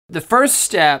The first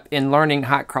step in learning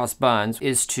hot cross buns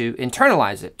is to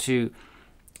internalize it, to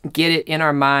get it in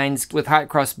our minds. With hot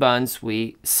cross buns,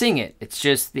 we sing it. It's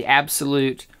just the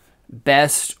absolute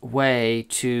best way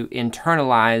to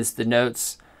internalize the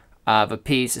notes of a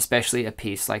piece, especially a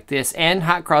piece like this. And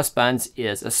hot cross buns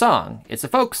is a song. It's a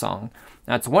folk song.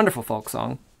 Now, it's a wonderful folk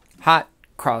song. Hot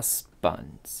cross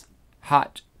buns,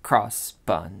 hot cross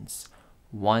buns,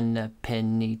 1 a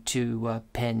penny, 2 a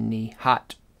penny,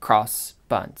 hot cross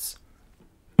buns.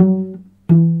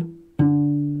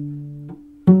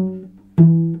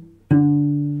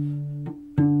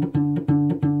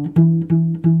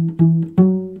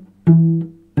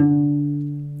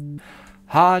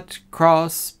 Hot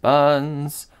cross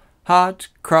buns, hot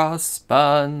cross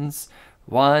buns,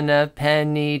 1 a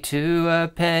penny, 2 a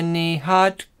penny,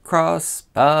 hot cross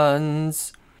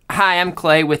buns. Hi, I'm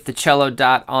Clay with the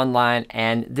Cello.online,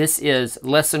 and this is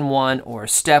lesson 1 or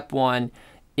step 1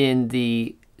 in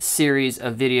the series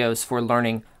of videos for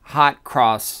learning hot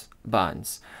cross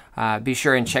buns. Be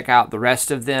sure and check out the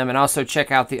rest of them, and also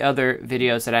check out the other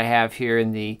videos that I have here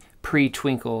in the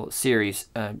pre-twinkle series.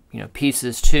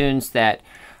 Pieces, tunes that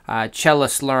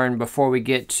cellists learn before we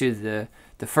get to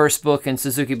the first book in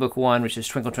Suzuki Book 1, which is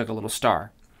Twinkle Twinkle Little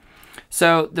Star.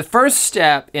 So the first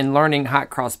step in learning hot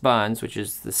cross buns, which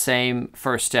is the same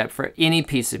first step for any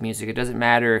piece of music, it doesn't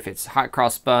matter if it's hot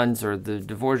cross buns or the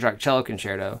Dvorak cello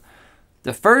concerto,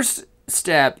 the first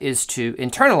step is to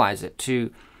internalize it,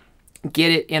 to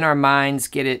get it in our minds,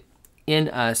 get it in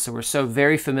us, so we're so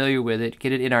very familiar with it,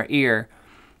 get it in our ear.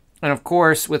 And of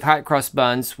course, with hot cross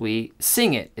buns, we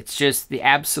sing it. It's just the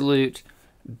absolute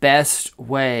best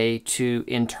way to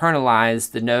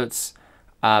internalize the notes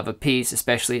of a piece,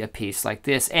 especially a piece like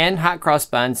this. And hot cross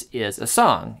buns is a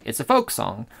song. It's a folk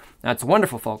song. Now, it's a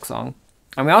wonderful folk song.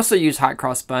 And we also use hot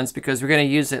cross buns because we're going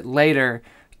to use it later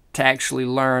to actually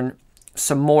learn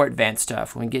some more advanced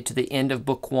stuff when we get to the end of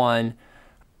book 1.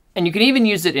 And you can even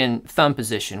use it in thumb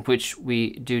position, which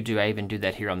we do. I even do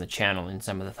that here on the channel in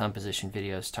some of the thumb position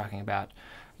videos, talking about,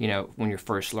 when you're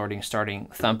first learning, starting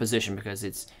thumb position, because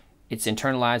it's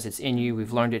internalized, it's in you,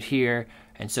 we've learned it here,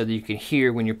 and so that you can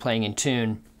hear when you're playing in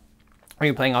tune, or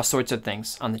you're playing all sorts of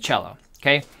things on the cello,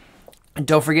 okay? And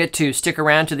don't forget to stick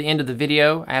around to the end of the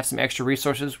video. I have some extra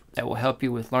resources that will help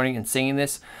you with learning and singing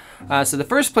this. So the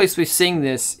first place we sing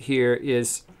this here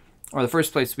is, or the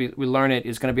first place we learn it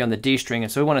is going to be on the D string,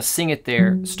 and so we want to sing it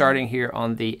there, starting here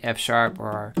on the F sharp,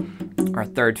 or our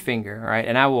third finger, all right?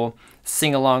 And I will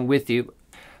sing along with you.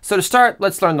 So to start,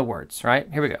 let's learn the words, right?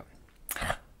 Here we go.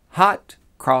 Hot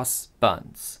cross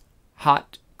buns,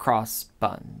 hot cross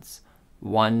buns,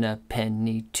 1 a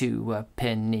penny, 2 a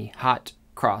penny, hot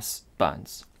cross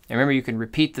buns. And remember, you can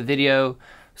repeat the video,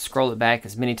 scroll it back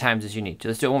as many times as you need to.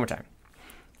 Let's do it one more time.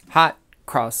 Hot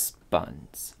cross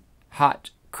buns,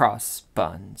 hot cross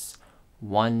buns,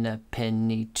 1 a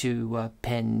penny, 2 a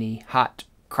penny, hot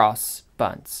cross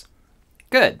buns.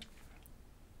 Good.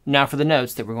 Now for the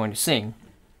notes that we're going to sing.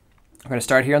 We're going to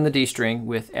start here on the D string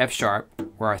with F sharp,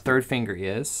 where our third finger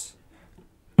is.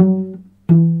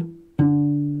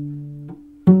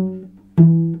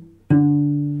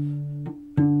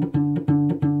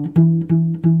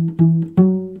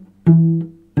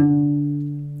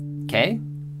 Okay,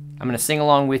 I'm going to sing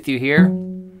along with you here.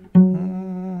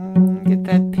 Get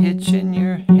that pitch in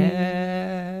your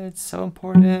head, so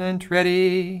important.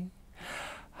 Ready?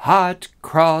 Hot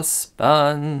cross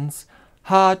buns,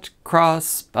 hot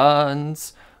cross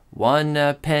buns, 1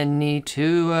 a penny,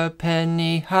 2 a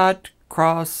penny, hot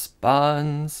cross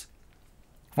buns.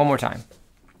 One more time.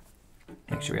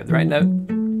 Make sure we have the right note.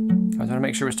 I want to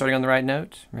make sure we're starting on the right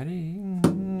note. Ready?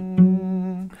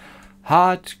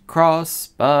 Hot cross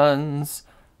buns,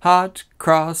 hot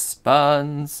cross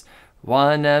buns,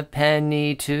 1 a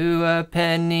penny, 2 a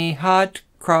penny, hot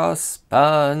cross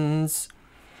buns.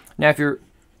 Now if you're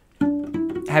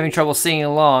having trouble singing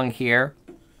along here,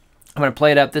 I'm going to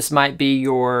play it up. This might be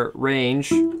your range,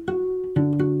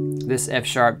 this F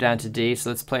sharp down to D. So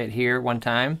let's play it here one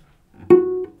time.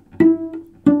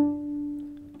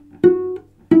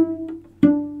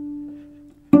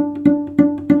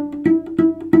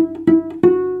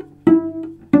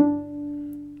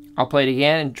 I'll play it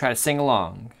again and try to sing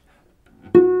along.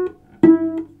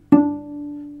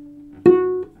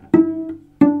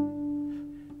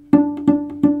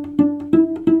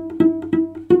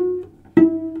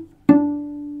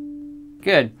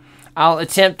 Good. I'll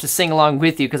attempt to sing along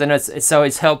with you because I know it's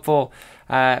always helpful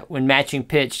when matching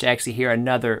pitch to actually hear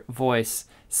another voice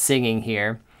singing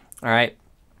here. All right.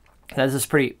 Now, this is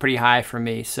pretty high for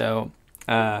me, so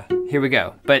here we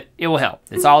go. But it will help.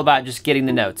 It's all about just getting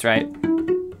the notes, right?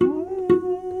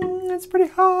 It's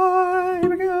pretty high. Here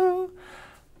we go.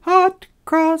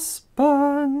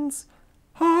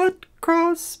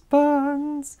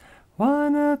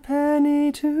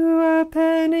 to a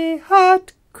penny,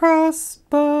 hot cross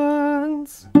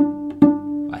buns.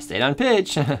 I stayed on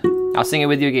pitch. I'll sing it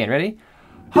with you again. Ready?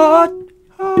 Hot,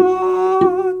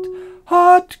 hot,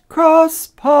 hot cross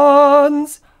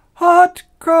buns, hot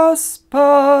cross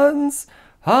buns,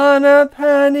 on a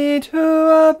penny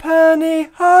to a penny,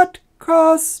 hot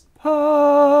cross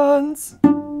buns.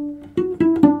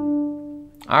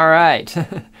 All right.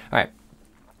 All right.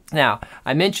 Now,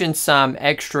 I mentioned some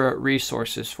extra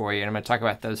resources for you, and I'm going to talk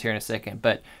about those here in a second.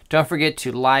 But don't forget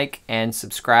to like and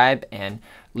subscribe and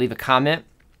leave a comment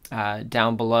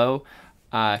down below.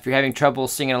 If you're having trouble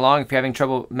singing along, if you're having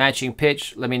trouble matching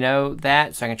pitch, let me know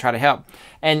that so I can try to help.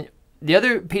 And the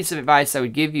other piece of advice I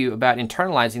would give you about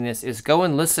internalizing this is go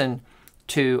and listen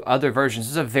to other versions.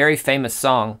 This is a very famous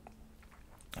song.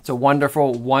 It's a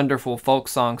wonderful, wonderful folk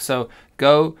song. So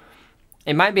go,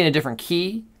 it might be in a different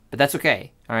key, but that's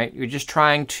okay. All right, you're just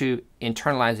trying to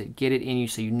internalize it, get it in you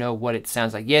so you know what it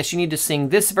sounds like. Yes, you need to sing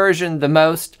this version the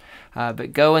most,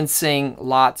 but go and sing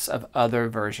lots of other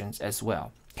versions as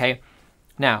well. Okay.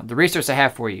 Now, the resource I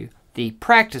have for you, the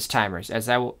practice timers, as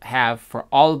I will have for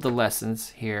all of the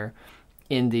lessons here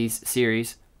in these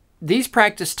series. These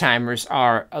practice timers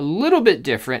are a little bit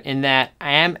different in that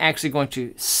I am actually going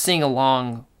to sing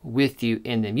along with you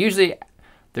in them. Usually,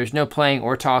 there's no playing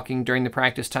or talking during the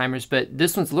practice timers, but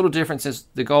this one's a little different since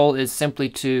the goal is simply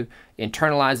to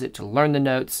internalize it, to learn the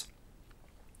notes.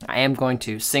 I am going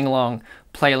to sing along,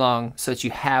 play along, so that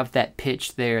you have that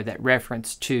pitch there, that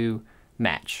reference to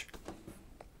match.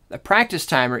 The practice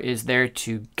timer is there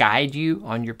to guide you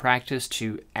on your practice,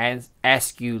 to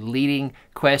ask you leading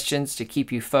questions, to keep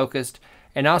you focused,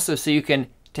 and also so you can,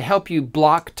 to help you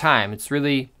block time. It's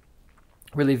really,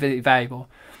 really, really valuable.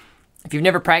 If you've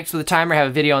never practiced with a timer, I have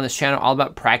a video on this channel all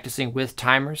about practicing with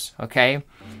timers, okay?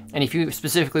 And if you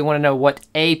specifically want to know what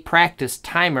a practice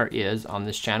timer is on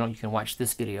this channel, you can watch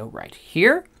this video right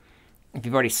here. If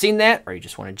you've already seen that, or you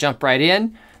just want to jump right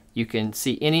in, you can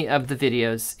see any of the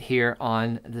videos here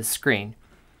on the screen.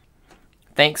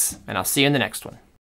 Thanks, and I'll see you in the next one.